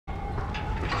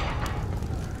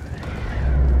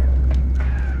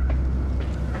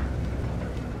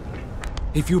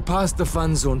If you pass the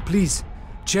fan zone, please,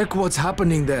 check what's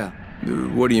happening there.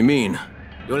 What do you mean?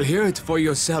 You'll hear it for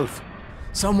yourself.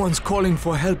 Someone's calling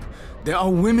for help. There are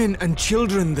women and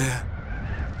children there.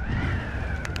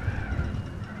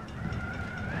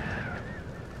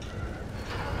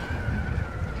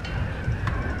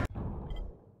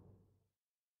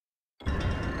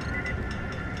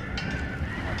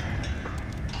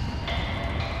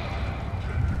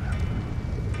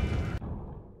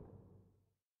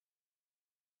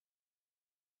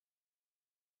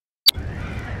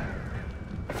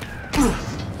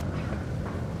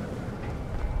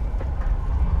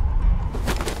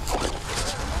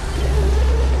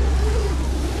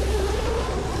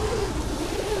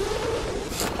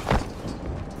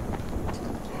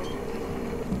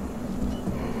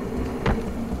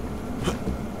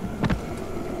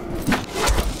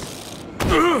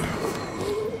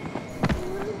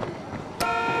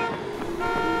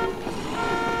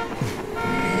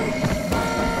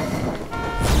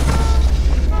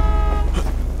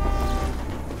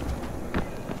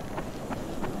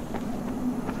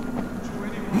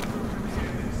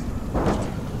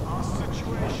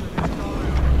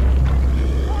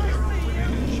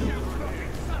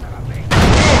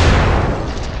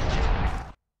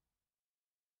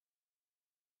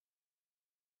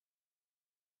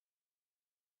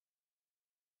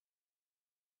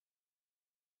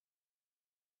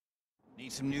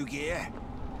 Need some new gear?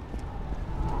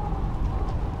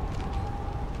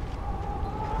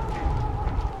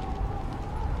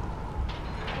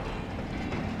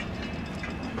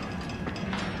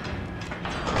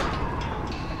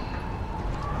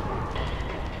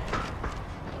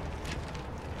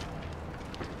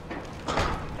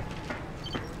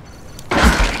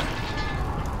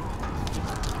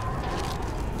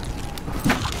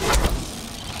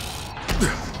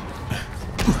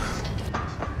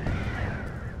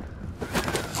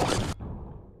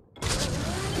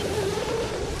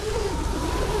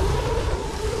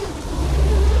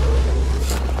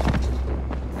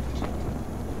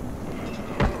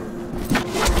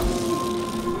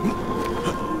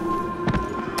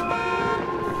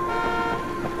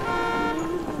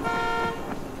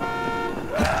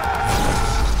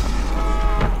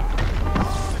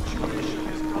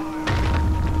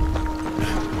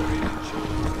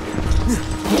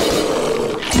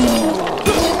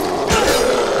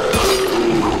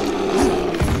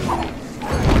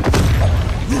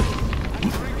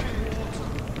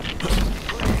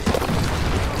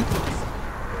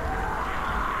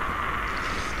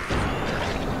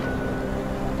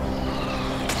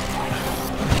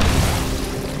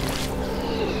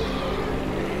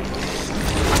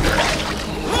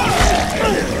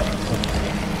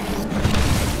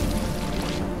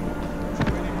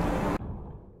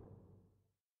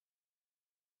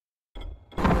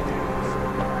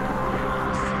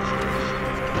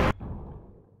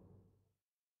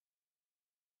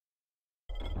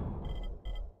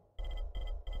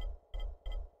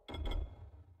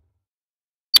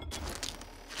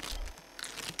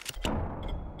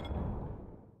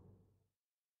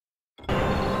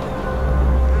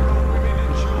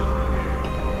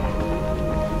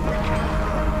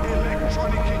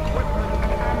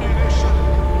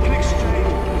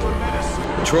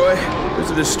 Troy,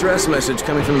 there's a distress message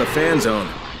coming from the fan zone.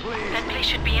 That place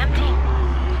should be empty.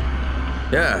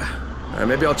 Yeah,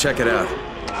 maybe I'll check it out.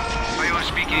 Iowa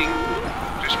speaking.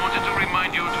 Just wanted to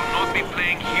remind you to not be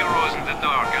playing heroes in the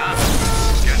dark, huh?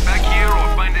 Get back here or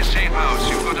find a safe house.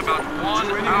 You've got about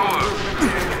 1 hour.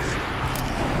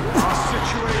 Our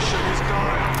situation is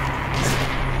dire.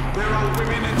 There are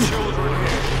women and children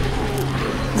here.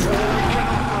 All we can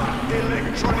offer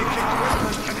electronic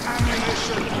equipment and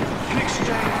ammunition in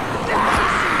exchange for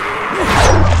medicine.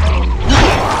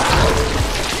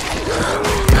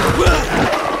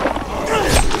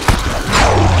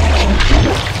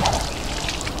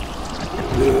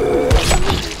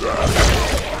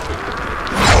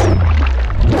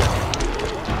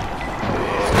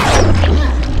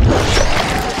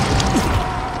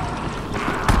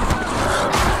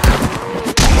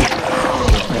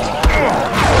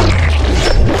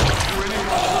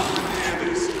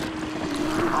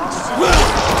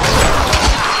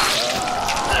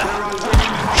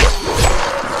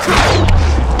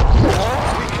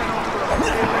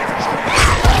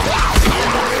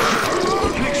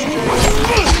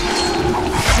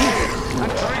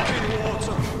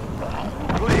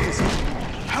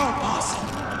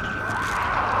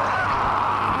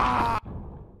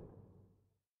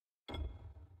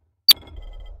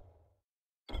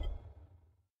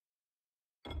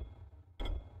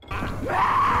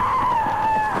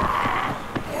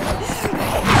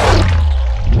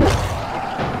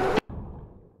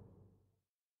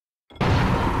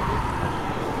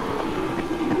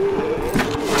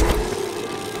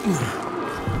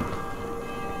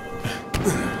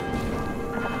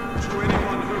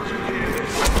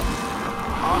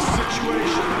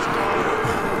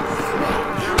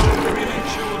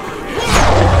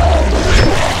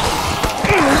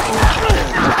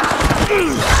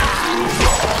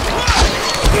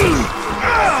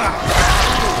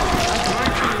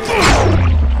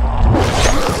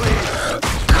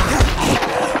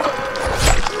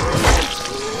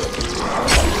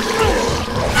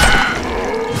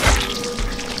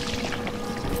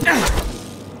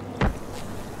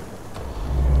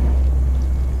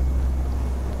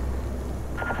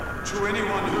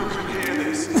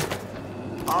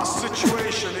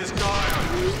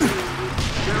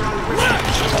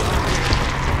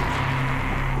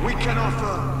 We can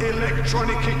offer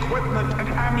electronic equipment and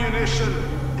ammunition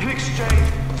in exchange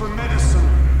for medicine,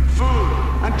 food,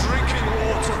 and drinking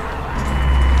water.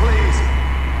 Please,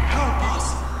 help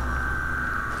us.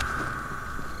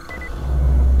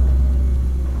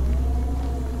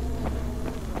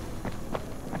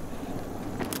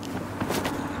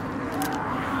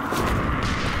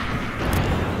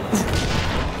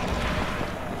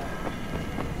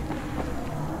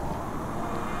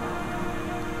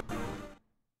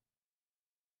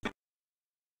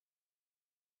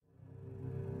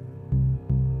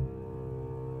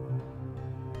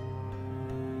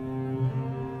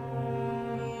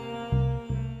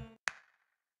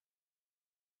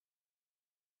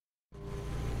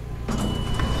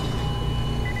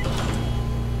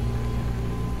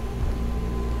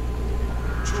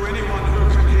 To anyone who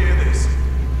can hear this,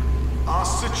 our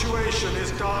situation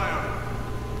is dire.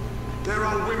 There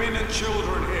are women and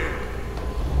children here.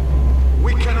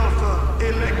 We can offer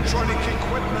electronic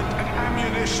equipment and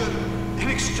ammunition in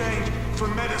exchange for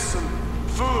medicine,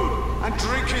 food, and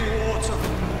drinking water.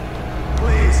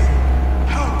 Please,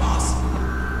 help us.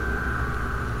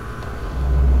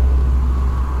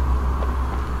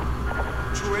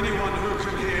 To anyone who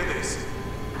can hear this,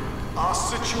 our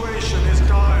situation is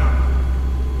dire.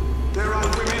 There are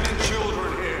women and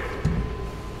children here.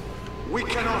 We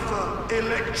can offer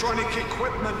electronic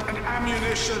equipment and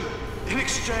ammunition in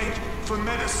exchange for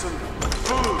medicine,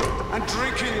 food, and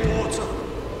drinking water.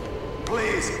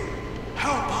 Please,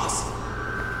 help us.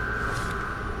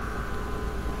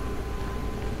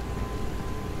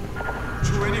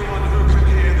 To anyone who can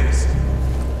hear this,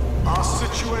 our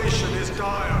situation is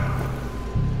dire.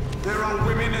 There are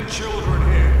women and children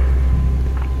here.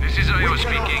 This is Io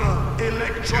speaking.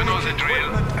 You know the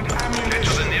drill. Get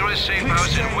to the nearest safe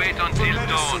house and wait until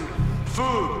dawn.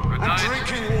 Food Good and night.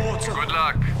 drinking water. Good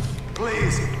luck.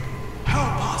 Please,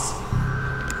 help us.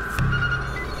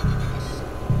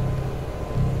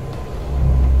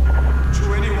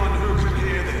 To anyone who can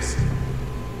hear this,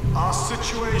 our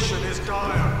situation is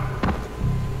dire.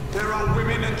 There are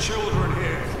women and children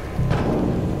here.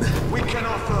 We can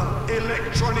offer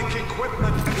electronic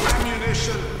equipment and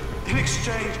ammunition in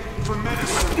exchange for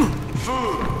medicine,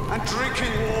 food, and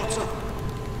drinking water.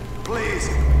 Please,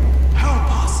 help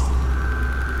us.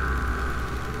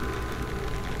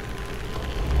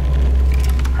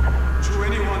 To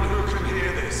anyone who can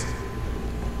hear this,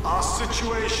 our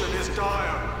situation is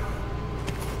dire.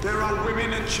 There are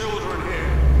women and children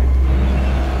here.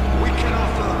 We can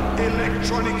offer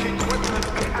electronic equipment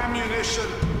and ammunition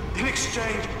in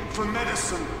exchange for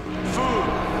medicine, food,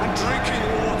 and drinking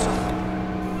water.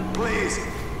 Please,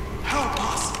 help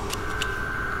us.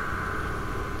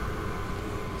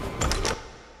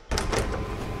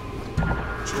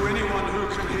 To anyone who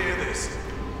can hear this,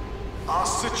 our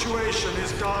situation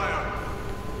is dire.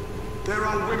 There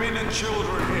are women and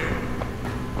children here.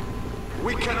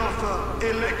 We can offer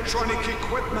electronic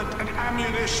equipment and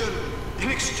ammunition in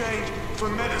exchange for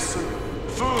medicine,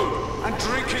 food, and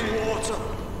drinking water.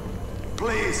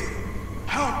 Please,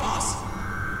 help us.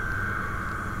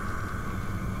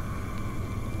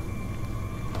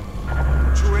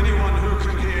 To anyone who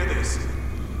can hear this,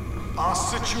 our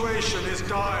situation is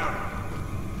dire.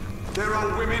 There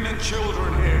are women and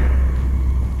children here.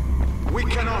 We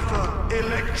can offer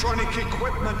electronic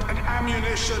equipment and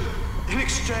ammunition in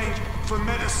exchange for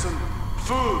medicine,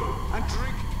 food, and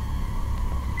drink.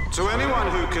 To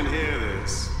anyone who can hear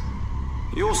this,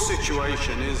 your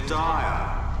situation is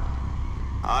dire.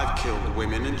 I've killed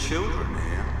women and children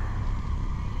here.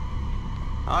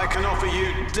 I can offer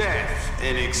you death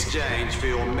in exchange for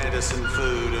your medicine,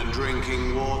 food, and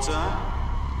drinking water.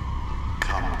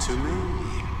 Come to me.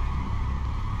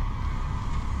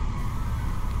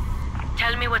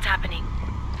 Tell me what's happening.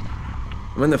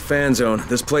 I'm in the fan zone.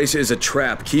 This place is a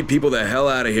trap. Keep people the hell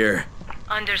out of here.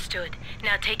 Understood.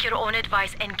 Now take your own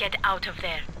advice and get out of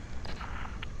there.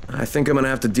 I think I'm gonna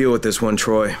have to deal with this one,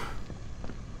 Troy.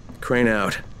 Crane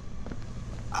out.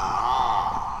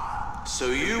 Ah,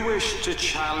 so you wish to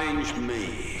challenge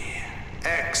me.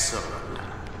 Excellent.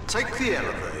 Take the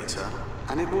elevator,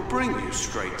 and it will bring you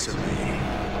straight to me.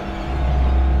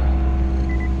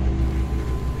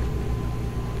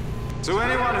 To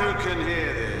anyone who can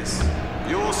hear this,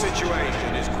 your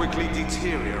situation is quickly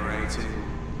deteriorating.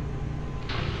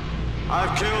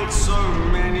 I've killed so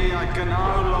many I can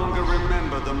no longer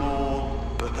remember them all,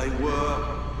 but they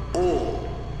were all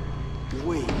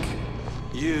weak.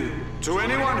 To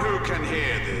anyone who can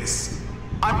hear this,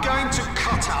 I'm going to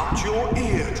cut out your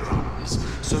eardrums,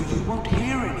 so you won't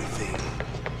hear anything.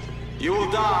 You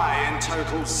will die in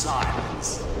total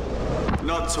silence.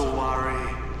 Not to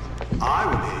worry, I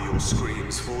will hear your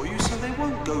screams for you, so they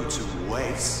won't go to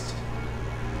waste.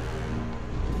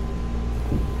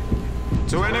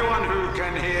 To anyone who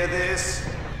can hear this,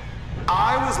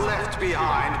 I was left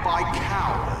behind by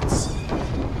cowards.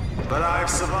 But I've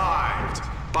survived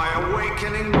by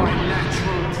awakening my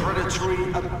natural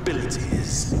predatory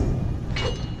abilities.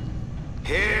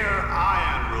 Here I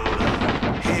am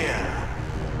ruler. Here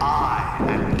I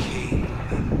am king.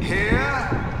 Here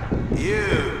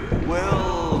you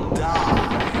will die.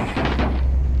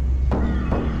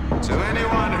 To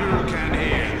anyone who can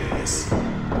hear this,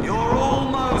 you're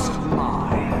almost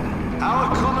mine.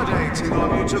 How accommodating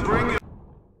of you to bring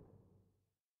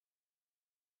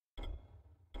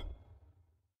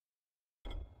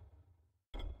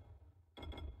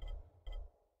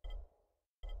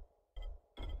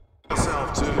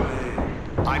yourself to me.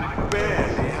 I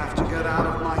barely have to get out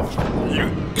of my...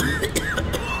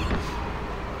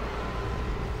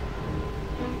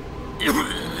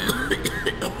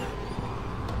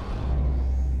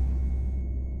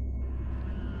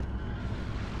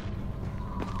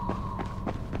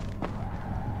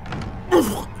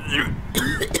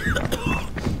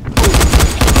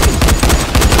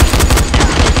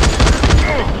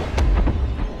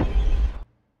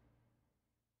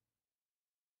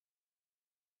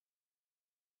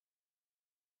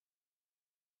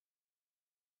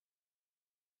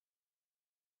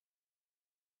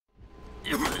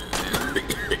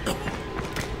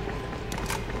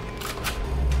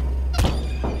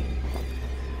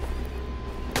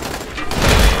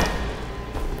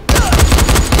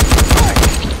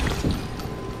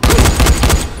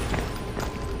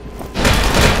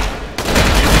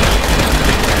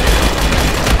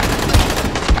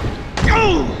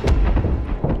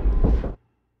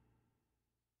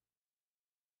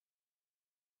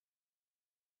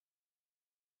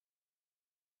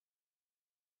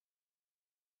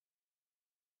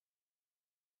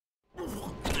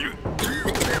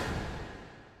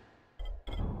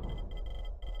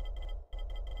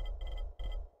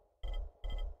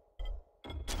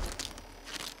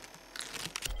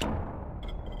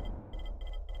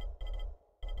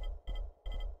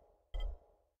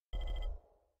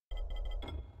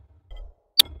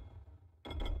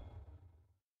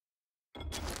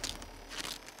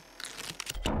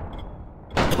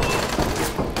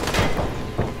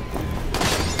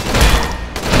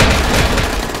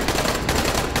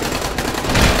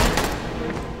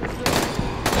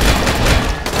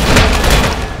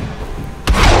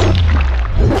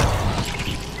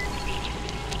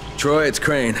 Troy, it's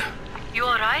Crane. You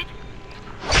alright?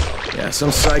 Yeah,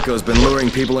 some psycho's been luring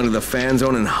people into the fan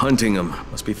zone and hunting them.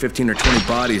 Must be 15 or 20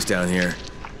 bodies down here.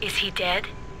 Is he dead?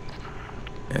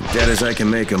 And dead as I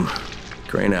can make them.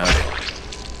 Crane out.